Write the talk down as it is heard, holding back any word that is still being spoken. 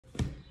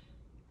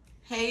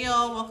Hey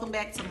y'all, welcome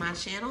back to my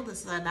channel.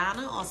 This is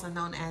Adana, also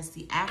known as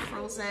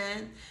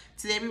TheAfrozen.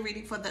 Today we're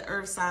reading for the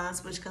earth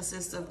signs, which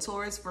consists of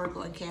Taurus,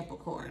 Virgo, and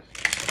Capricorn.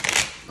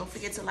 Don't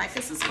forget to like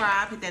and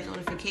subscribe, hit that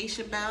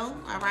notification bell,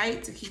 all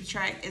right, to keep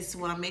track as to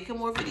when I'm making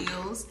more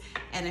videos.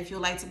 And if you'd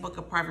like to book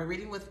a private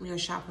reading with me or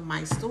shop in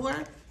my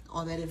store,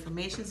 all that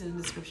information is in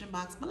the description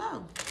box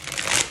below.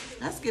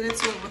 Let's get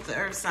into it with the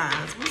earth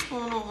signs. What's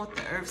going on with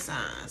the earth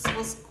signs?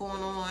 What's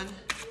going on?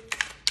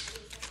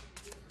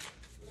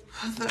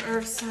 The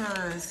earth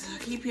signs. I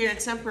keep hearing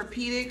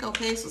Tempur-Pedic.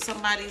 Okay, so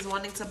somebody's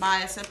wanting to buy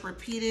a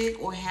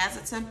Tempur-Pedic or has a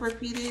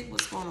Tempur-Pedic.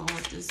 What's going on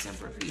with this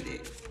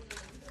Tempur-Pedic?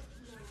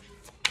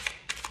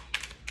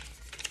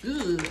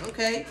 Ooh,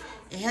 okay.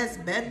 It has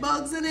bed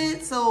bugs in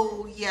it.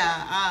 So,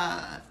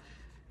 yeah.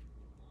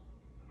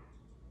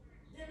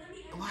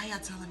 Why y'all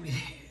telling me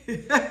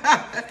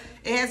that?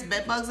 It has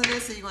bed bugs in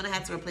it, so you're going to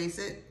have to replace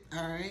it.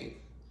 All right.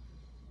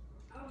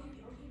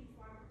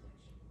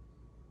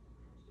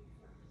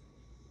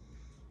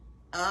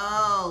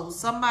 Oh,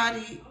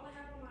 somebody.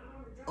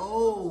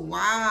 Oh,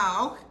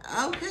 wow.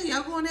 Okay,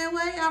 y'all going that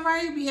way? All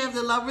right. We have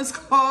the Lover's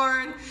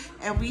card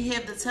and we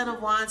have the Ten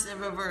of Wands in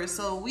reverse.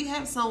 So we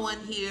have someone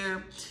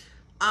here.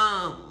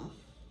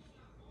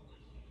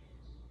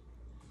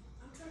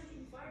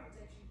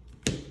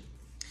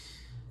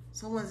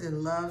 Someone's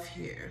in love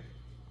here.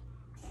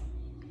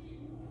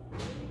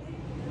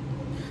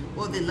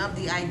 Or they love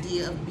the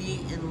idea of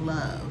being in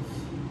love.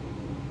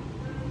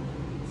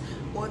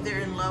 Or they're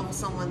in love with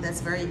someone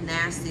that's very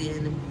nasty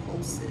and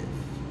impulsive.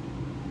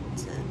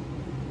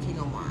 King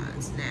of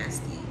Wands,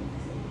 nasty.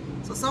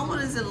 So someone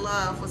is in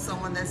love with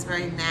someone that's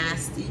very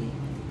nasty,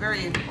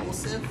 very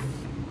impulsive,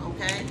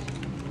 okay?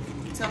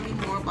 Tell me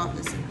more about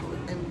this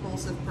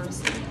impulsive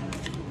person.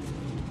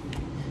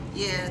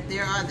 Yeah,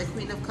 there are the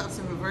Queen of Cups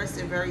in reverse.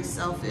 They're very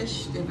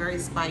selfish. They're very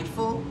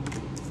spiteful.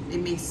 They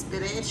may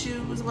spit at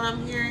you is what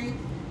I'm hearing.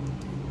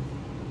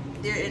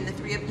 They're in the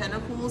Three of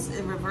Pentacles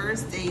in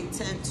reverse. They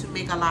tend to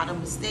make a lot of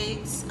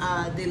mistakes.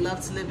 They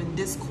love to live in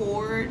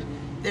discord.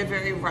 They're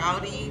very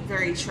rowdy,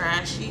 very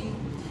trashy.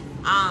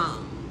 I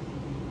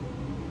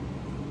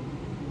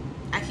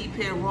keep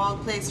hearing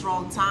wrong place,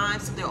 wrong time.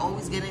 So they're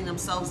always getting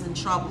themselves in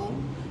trouble,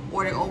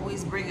 or they're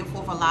always bringing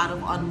forth a lot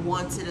of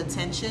unwanted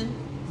attention.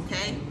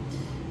 Okay.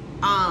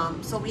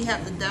 So we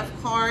have the Death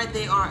card.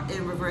 They are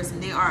in reverse,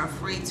 and they are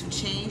afraid to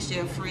change.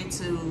 They're afraid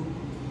to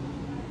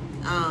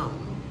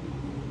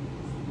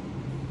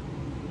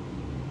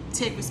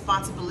take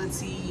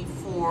responsibility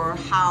for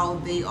how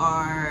they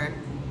are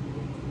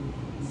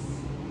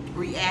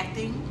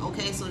reacting.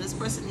 Okay, so this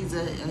person needs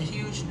a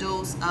huge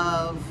dose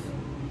of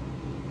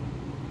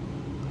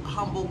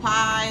humble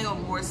pie, or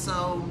more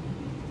so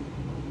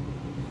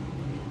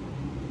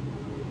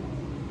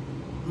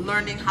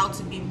learning how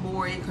to be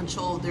more in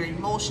control of their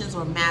emotions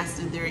or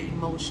master their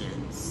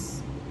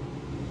emotions.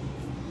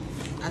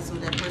 That's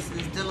what that person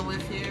is dealing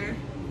with here.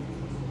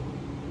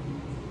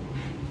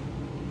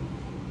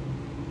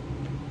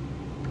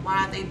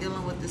 Why are they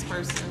dealing with this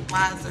person?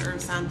 Why is the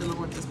earth sign dealing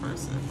with this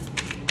person?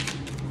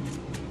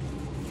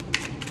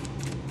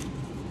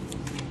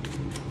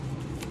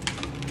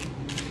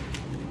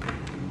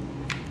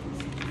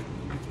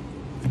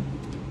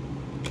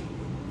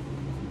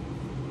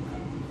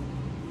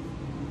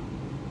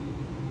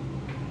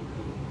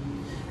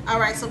 All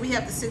right, so we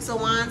have the Six of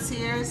Wands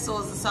here. So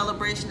it's a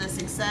celebration of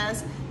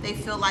success. They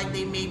feel like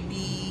they may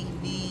be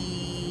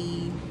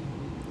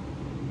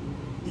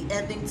the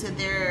ending to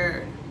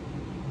their,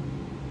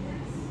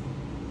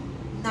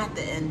 not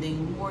the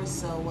ending, more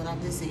so what I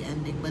did say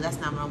ending, but that's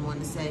not what I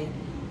wanted to say.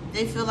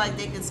 They feel like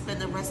they can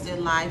spend the rest of their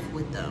life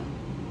with them.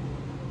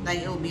 Like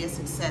it will be a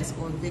success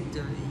or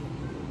victory.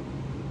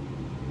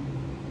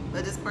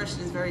 But this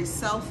person is very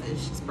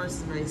selfish. This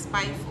person is very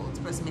spiteful. This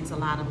person makes a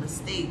lot of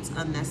mistakes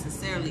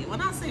unnecessarily.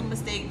 When I say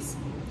mistakes,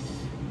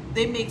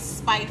 they make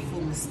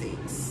spiteful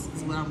mistakes,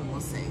 is what I'm going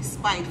to say.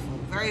 Spiteful.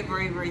 Very,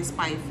 very, very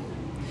spiteful.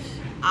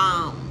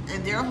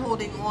 And they're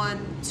holding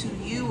on to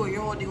you, or you're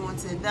holding on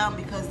to them,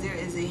 because there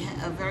is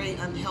a very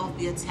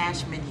unhealthy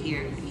attachment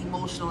here,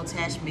 emotional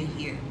attachment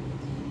here.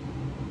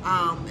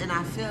 And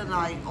I feel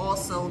like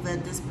also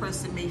that this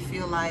person may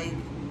feel like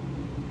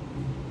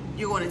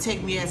you're going to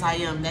take me as I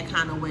am, that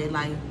kind of way.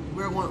 Like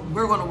we're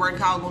going to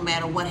work out no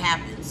matter what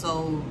happens.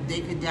 So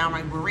they could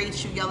downright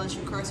berate you, yell at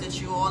you, curse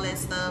at you, all that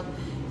stuff,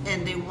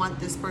 and they want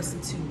this person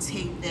to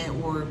take that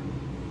or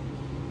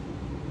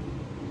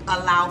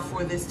allow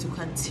for this to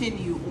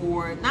continue,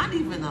 or not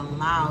even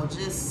allow,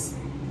 just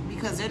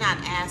because they're not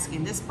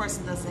asking. This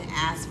person doesn't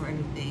ask for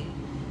anything.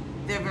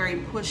 They're very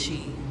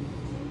pushy,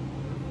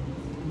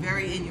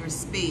 very in your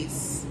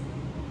space.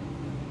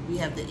 We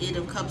have the Eight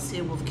of Cups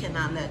here with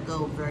cannot let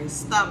go, very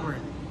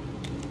stubborn.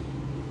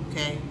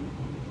 Okay,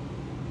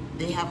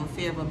 they have a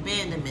fear of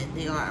abandonment.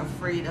 They are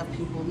afraid of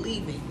people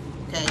leaving.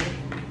 Okay,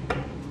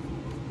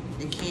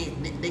 they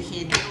can't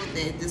deal with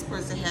that. This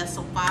person has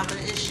some father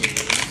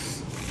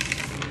issues.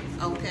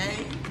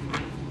 Okay,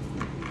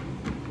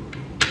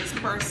 this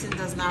person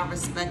does not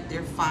respect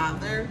their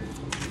father,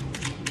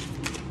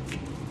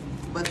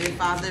 but their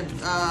father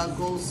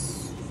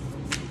goes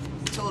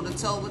toe to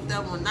toe with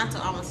them, or not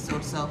to almost toe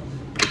to toe.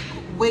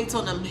 Waits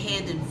on them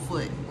hand and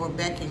foot, or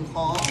beck and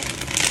call.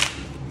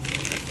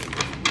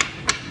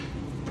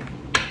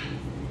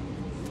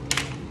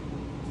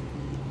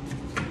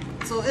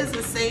 So it's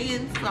a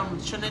saying from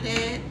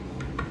Trinidad: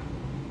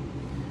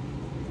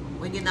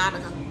 when you're not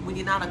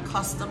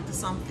accustomed to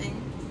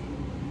something,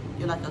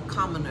 you're like a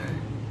commoner.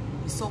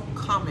 You're so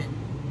common.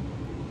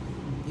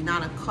 You're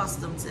not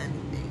accustomed to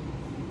anything.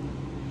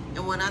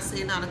 And when I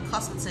say not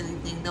accustomed to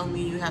anything, don't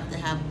mean you have to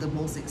have the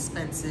most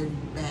expensive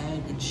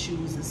bag and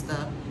shoes and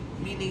stuff.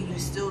 Meaning you're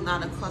still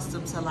not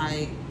accustomed to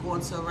like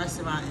going to a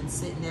restaurant and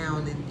sitting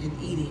down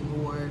and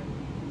eating, or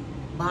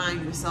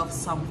buying yourself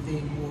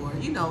something, or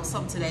you know,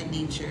 something to that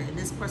nature. And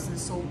this person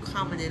is so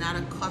common, they're not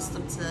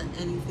accustomed to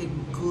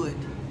anything good.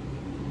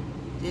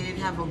 They didn't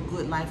have a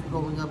good life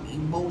growing up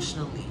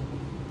emotionally.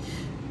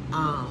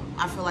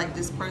 I feel like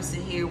this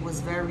person here was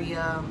very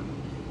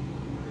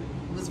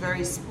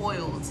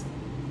spoiled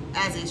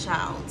as a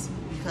child,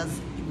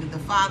 because either the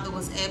father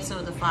was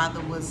absent or the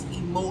father was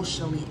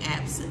emotionally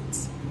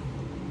absent.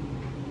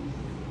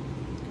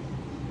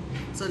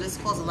 So this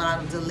caused a lot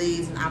of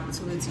delays and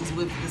opportunities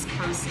with this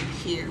person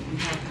here. We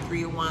have the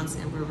 3 of Wands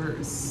in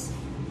reverse.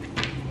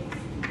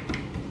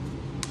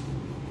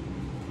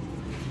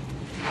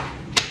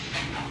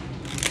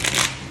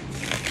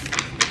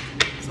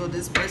 So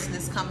this person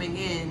is coming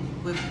in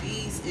with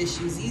these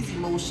issues, these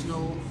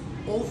emotional,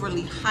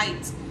 overly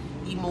hyped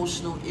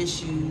emotional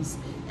issues,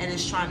 and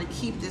is trying to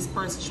keep this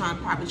person,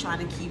 probably trying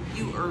to keep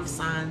you earth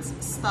signs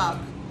stuck,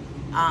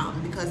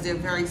 because they're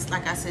very,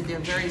 like I said, they're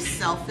very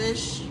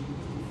selfish.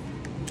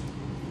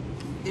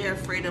 They're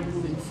afraid of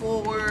moving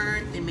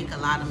forward. They make a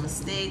lot of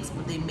mistakes,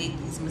 but they make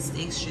these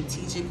mistakes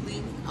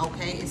strategically,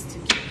 okay? It's to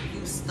keep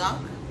you stuck.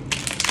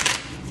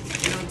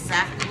 You know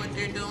exactly what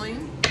they're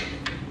doing.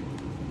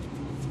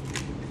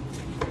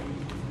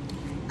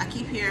 I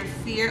keep hearing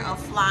Fear of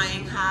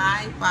Flying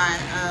High by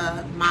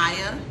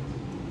Maya.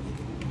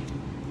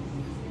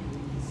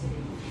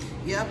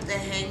 Yep, the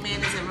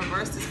Hangman is in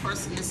reverse. This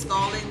person is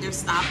stalling. They're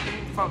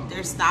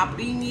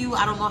stopping you.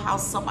 I don't know how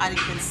somebody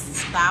can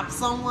stop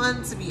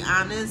someone, to be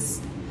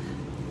honest.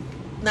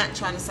 Not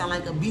trying to sound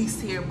like a beast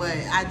here, but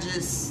I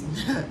just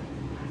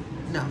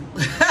no.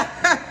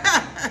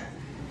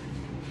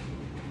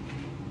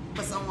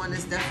 But someone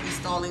is definitely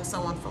stalling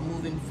someone from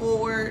moving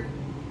forward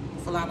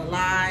with a lot of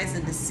lies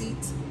and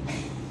deceit.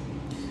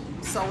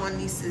 Someone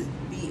needs to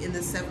be in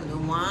the 7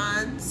 of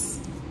Wands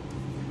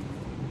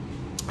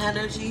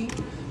energy,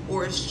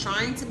 or is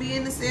trying to be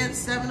in the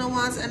 7 of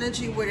Wands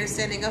energy, where they're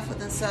standing up for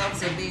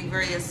themselves and being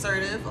very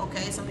assertive,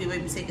 okay? Some people may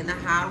be taking the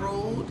high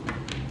road.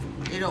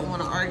 They don't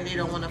want to argue, they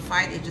don't want to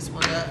fight, they just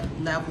want to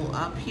level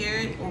up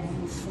here or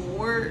move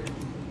forward.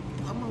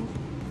 Come on.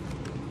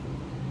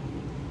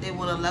 They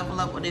want to level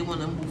up, or they want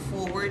to move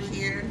forward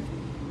here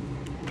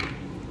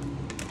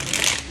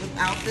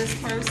without this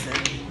person.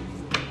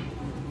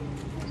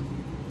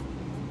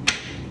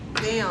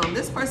 Damn,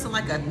 this person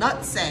like a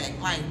nutsack.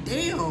 Like,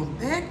 damn,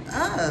 back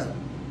up.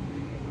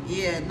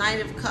 Yeah, Knight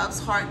of Cups,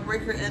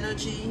 heartbreaker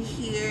energy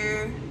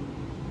here.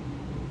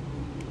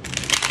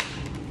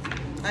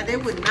 Like, they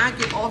would not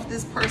get off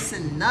this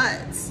person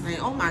nuts.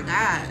 Like, oh my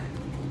God.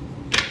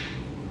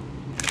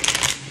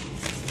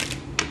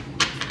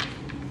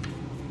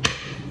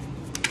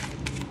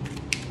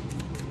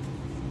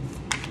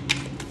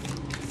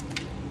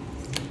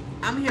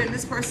 I'm hearing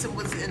this person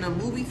was in the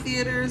movie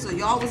theaters, or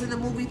y'all was in the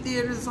movie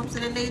theaters or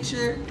something of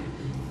nature.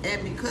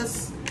 And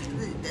because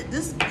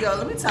this, yo,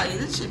 let me tell you,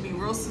 this should be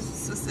real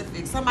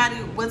specific.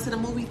 Somebody went to the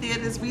movie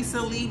theaters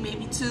recently,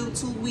 maybe two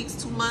weeks,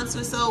 2 months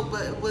or so,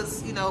 but it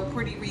was, you know,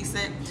 pretty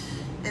recent.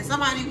 And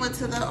somebody went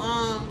to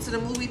the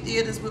movie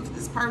theaters with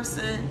this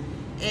person,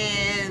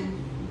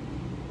 and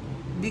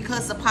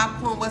because the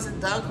popcorn wasn't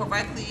done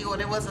correctly, or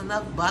there wasn't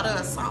enough butter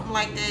or something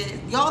like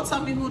that. Y'all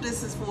tell me who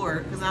this is for,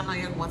 because I know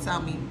you're gonna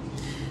tell me.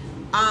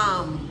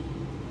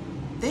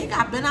 They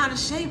got bent out of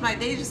shape. Like,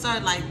 they just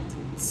started like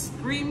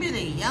screaming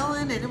and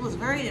yelling, and it was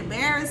very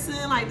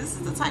embarrassing. Like, this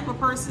is the type of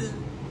person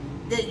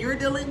that you're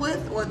dealing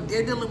with, or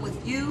they're dealing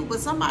with you, but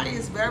somebody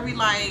is very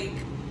like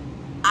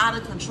out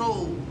of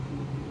control.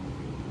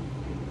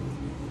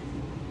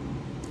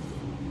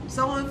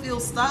 Someone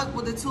feels stuck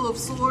with the 2 of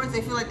Swords.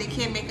 They feel like they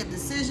can't make a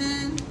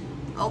decision.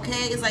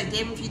 Okay, it's like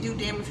damn if you do,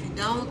 damn if you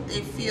don't.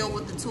 They feel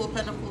with the 2 of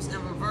Pentacles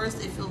in reverse,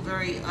 they feel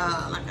very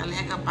like a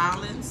lack of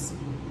balance.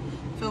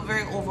 Feel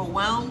very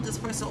overwhelmed. This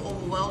person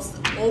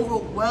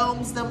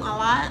overwhelms them a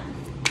lot.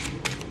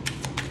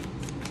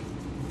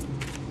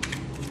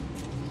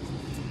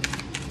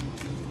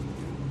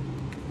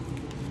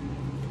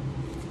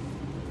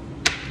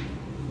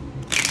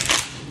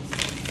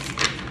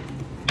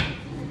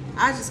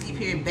 I just keep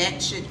hearing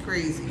batshit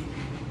crazy.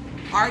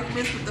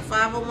 Arguments with the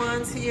 5 of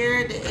Wands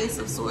here. The Ace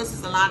of Swords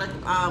is a lot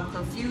of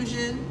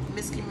confusion,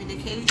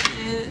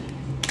 miscommunication.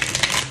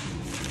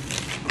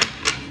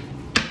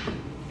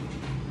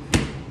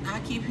 I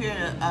keep hearing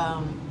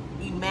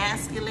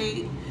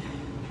emasculate.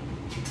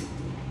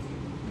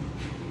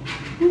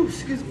 Ooh,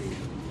 excuse me.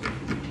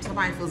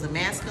 Somebody feels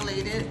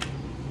emasculated.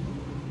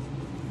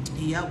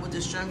 Yep, with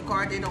the Strength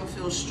card, they don't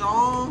feel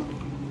strong.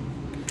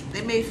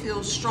 They may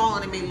feel strong,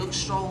 they may look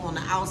strong on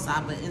the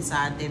outside, but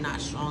inside they're not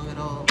strong at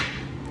all.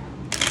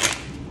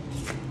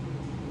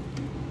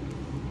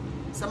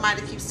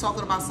 Somebody keeps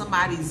talking about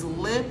somebody's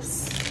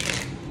lips.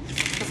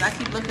 Because I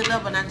keep looking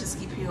up and I just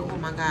keep hearing, oh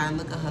my God,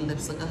 look at her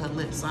lips, look at her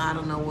lips. So I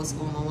don't know what's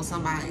going on with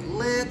somebody's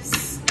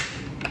lips.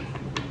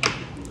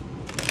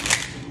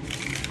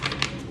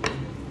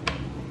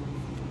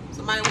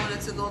 Somebody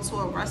wanted to go to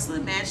a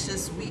wrestling match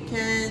this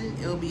weekend.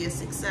 It'll be a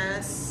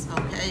success.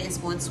 Okay, it's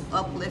going to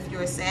uplift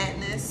your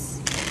sadness.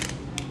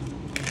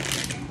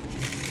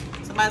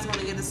 Somebody's going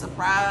to get a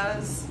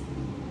surprise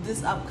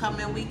this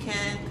upcoming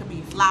weekend. Could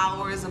be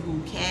flowers, a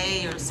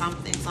bouquet, or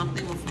something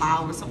with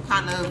flowers, some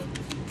kind of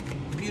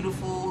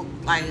beautiful,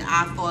 like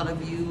I thought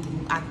of you,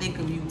 I think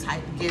of you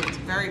type gift.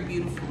 Very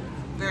beautiful,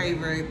 very,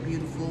 very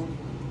beautiful.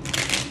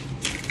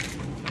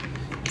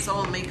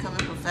 Someone may come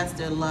and profess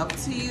their love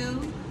to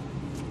you.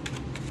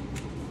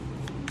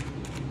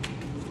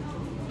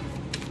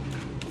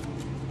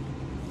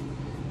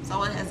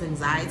 Someone has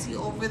anxiety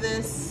over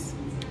this,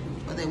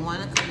 but they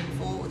want to come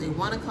forward. They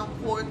want to come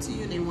forward to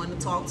you, and they want to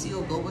talk to you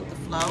or go with the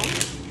flow.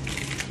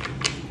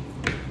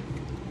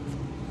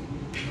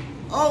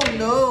 Oh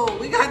no,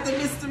 we got the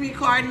mystery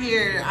card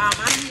here.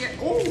 I'm here.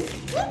 Oh,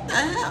 what the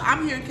hell?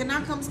 I'm here. Can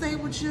I come stay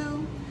with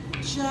you?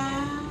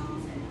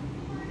 Child.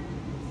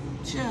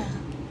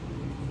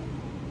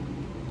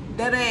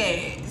 That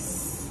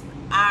ass.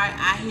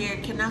 I hear,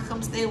 can I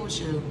come stay with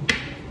you?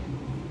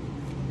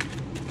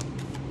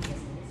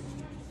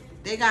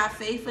 They got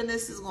faith in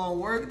this is gonna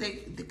work.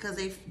 Because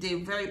they're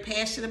very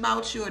passionate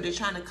about you, or they're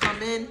trying to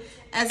come in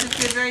as if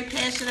they're very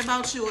passionate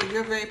about you, or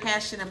you're very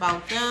passionate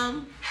about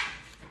them.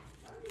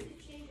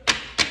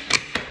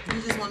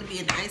 You just want to be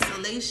in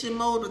isolation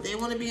mode, or they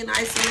want to be in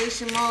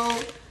isolation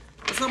mode.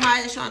 Or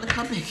somebody is trying to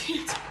come and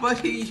get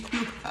buddy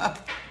you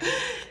up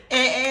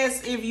and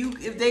ask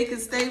if they can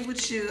stay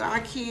with you. I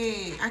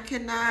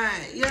cannot.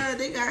 Yeah,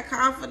 they got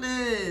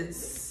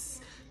confidence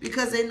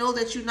because they know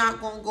that you're not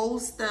gonna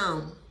ghost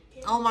them.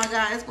 Oh my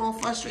God, it's gonna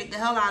frustrate the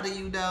hell out of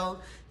you though.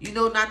 You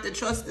know not to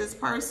trust this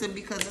person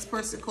because this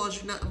person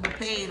caused you nothing but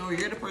pain, or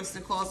you're the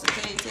person that caused the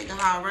pain. Take it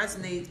how it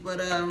resonates, but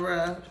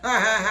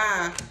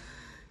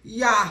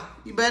yeah,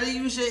 you better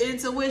use your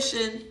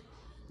intuition.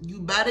 You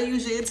better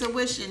use your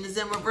intuition. It's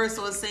in reverse,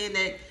 so it's saying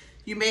that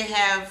you may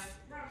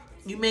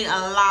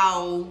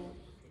allow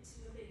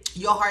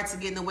your heart to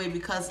get in the way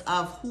because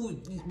of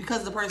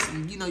the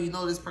person. You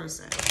know this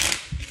person.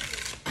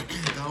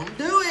 Don't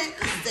do it,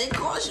 because they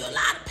cause you a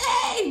lot of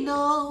pain.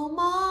 No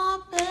more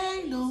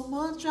pain, no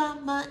more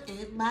drama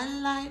in my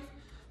life.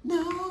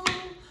 No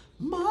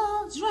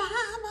more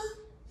drama.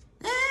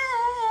 Hey,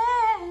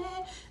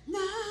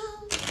 no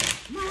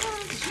more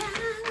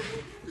drama.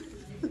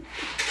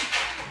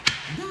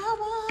 No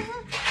more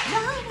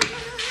drama.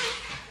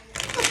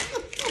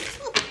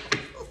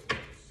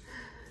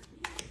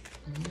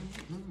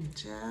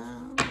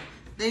 Child.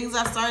 Things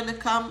are starting to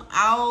come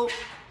out.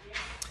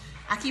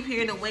 I keep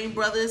hearing the Wayne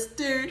brothers.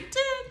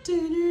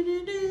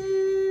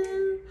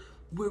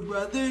 We're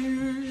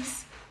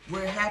brothers.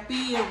 We're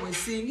happy and we're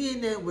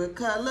singing and we're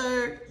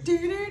colored.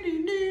 Give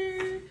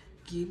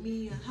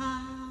me a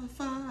high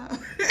five.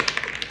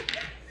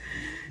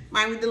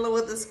 Might be dealing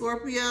with the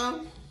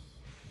Scorpio.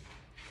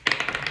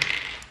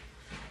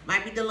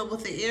 Might be dealing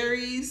with the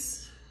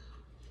Aries.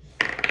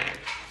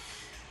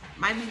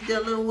 Might be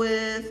dealing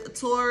with a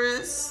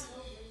Taurus.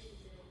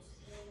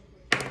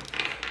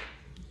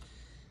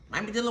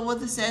 Might be dealing with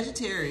the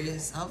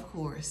Sagittarius, of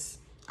course.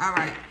 All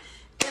right.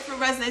 If it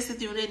resonates with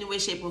you in any way,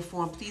 shape, or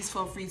form, please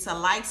feel free to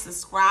like,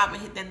 subscribe,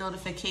 and hit that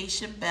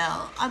notification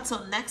bell.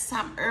 Until next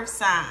time, Earth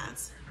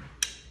signs.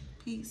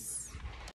 Peace.